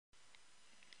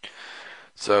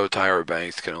So Tyra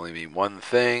Banks can only mean one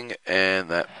thing, and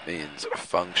that means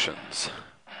functions.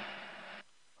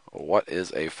 What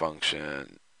is a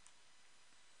function?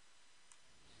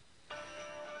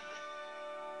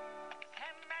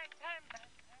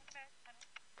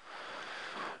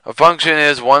 A function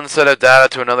is one set of data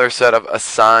to another set of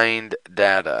assigned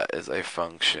data is a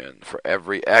function. For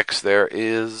every x, there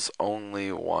is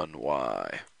only one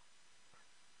y.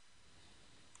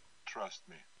 Trust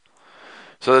me.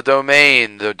 So the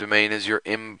domain is your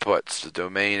inputs. The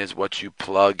domain is what you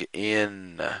plug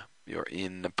in. Your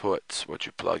inputs, what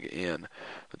you plug in.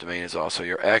 The domain is also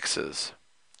your x's.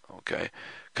 Okay.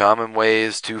 Common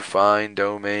ways to find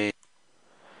domain.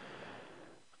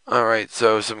 Alright,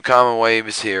 so some common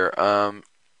ways here.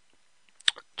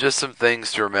 Just some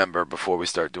things to remember before we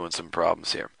start doing some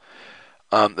problems here.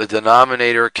 The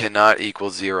denominator cannot equal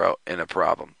 0 in a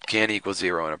problem. Can't equal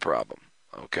 0 in a problem.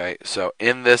 Okay, so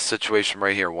in this situation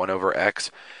right here, 1 over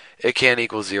x, it can't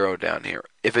equal 0 down here.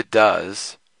 If it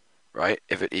does, right,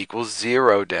 if it equals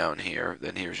 0 down here,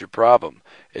 then here's your problem.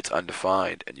 It's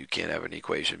undefined, and you can't have an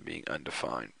equation being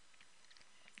undefined.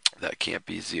 That can't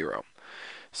be 0.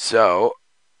 So,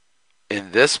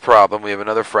 in this problem, we have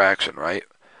another fraction, right?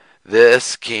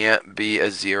 This can't be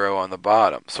a 0 on the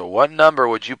bottom. So what number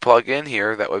would you plug in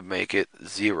here that would make it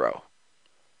 0?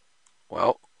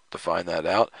 Well, to find that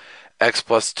out, x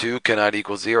plus 2 cannot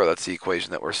equal 0. That's the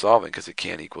equation that we're solving because it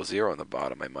can't equal 0 on the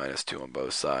bottom. I minus 2 on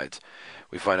both sides.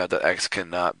 We find out that x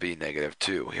cannot be negative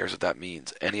 2. Here's what that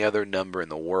means. Any other number in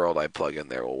the world I plug in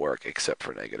there will work except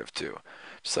for negative 2.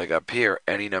 Just like up here,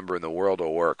 any number in the world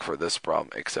will work for this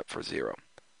problem except for 0.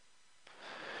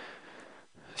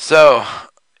 So,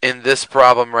 in this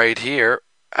problem right here,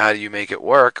 how do you make it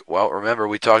work? Well, remember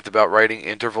we talked about writing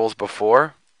intervals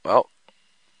before. Well,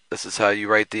 this is how you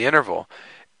write the interval.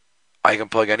 I can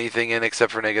plug anything in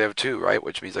except for negative 2, right?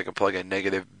 Which means I can plug in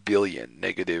negative billion,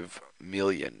 negative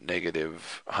million,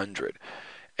 negative 100.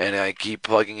 And I keep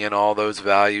plugging in all those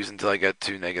values until I get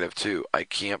to negative 2. I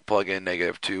can't plug in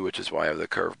negative 2, which is why I have the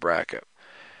curved bracket.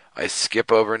 I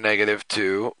skip over negative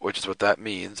 2, which is what that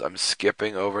means. I'm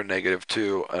skipping over negative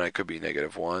 2, and it could be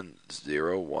negative 1,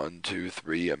 0, 1, 2,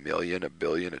 3, a million, a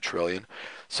billion, a trillion.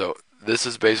 So this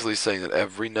is basically saying that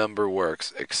every number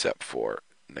works except for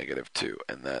negative 2,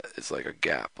 and that is like a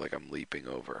gap, like I'm leaping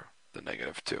over the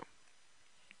negative 2.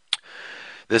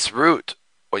 This root,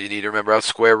 what you need to remember about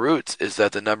square roots is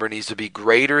that the number needs to be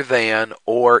greater than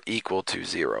or equal to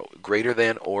 0. Greater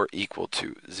than or equal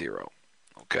to 0.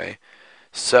 Okay?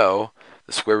 So,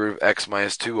 the square root of x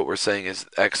minus 2, what we're saying is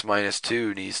x minus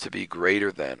 2 needs to be greater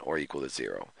than or equal to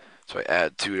 0. So I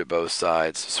add 2 to both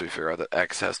sides, so we figure out that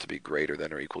x has to be greater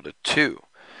than or equal to 2.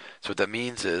 So what that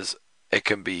means is it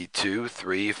can be 2,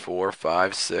 3, 4,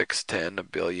 5, 6, 10, a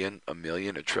billion, a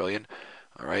million, a trillion.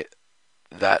 Alright,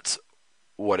 that's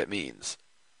what it means.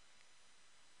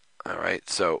 Alright,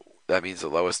 so that means the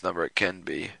lowest number it can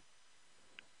be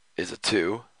is a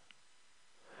 2.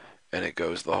 And it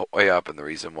goes the whole way up, and the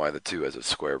reason why the 2 has a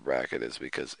square bracket is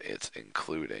because it's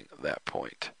including that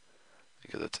point.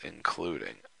 Because it's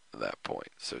including that point.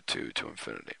 So 2 to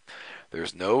infinity.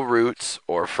 There's no roots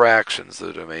or fractions.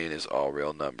 The domain is all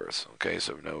real numbers. Okay,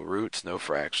 so no roots, no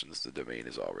fractions. The domain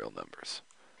is all real numbers.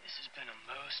 This has been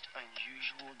a most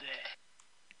unusual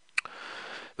day.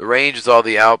 The range is all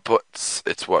the outputs.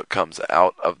 It's what comes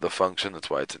out of the function. That's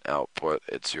why it's an output.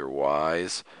 It's your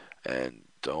y's. And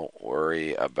don't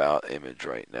worry about image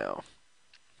right now.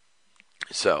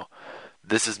 So,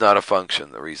 this is not a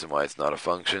function. The reason why it's not a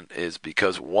function is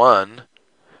because 1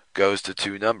 goes to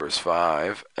two numbers,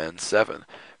 5 and 7.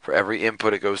 For every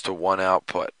input, it goes to one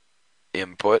output.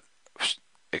 Input,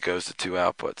 it goes to two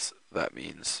outputs. That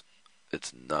means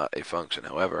it's not a function.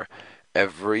 However,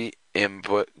 every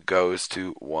input goes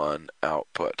to one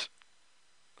output.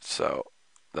 So,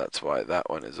 that's why that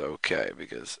one is okay,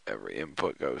 because every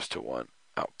input goes to one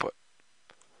output.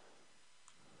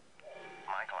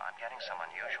 Michael, I'm getting some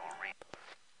unusual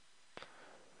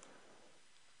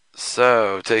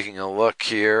So, taking a look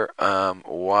here,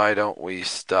 why don't we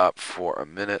stop for a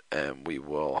minute and we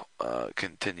will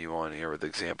continue on here with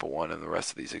example 1 and the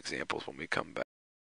rest of these examples when we come back.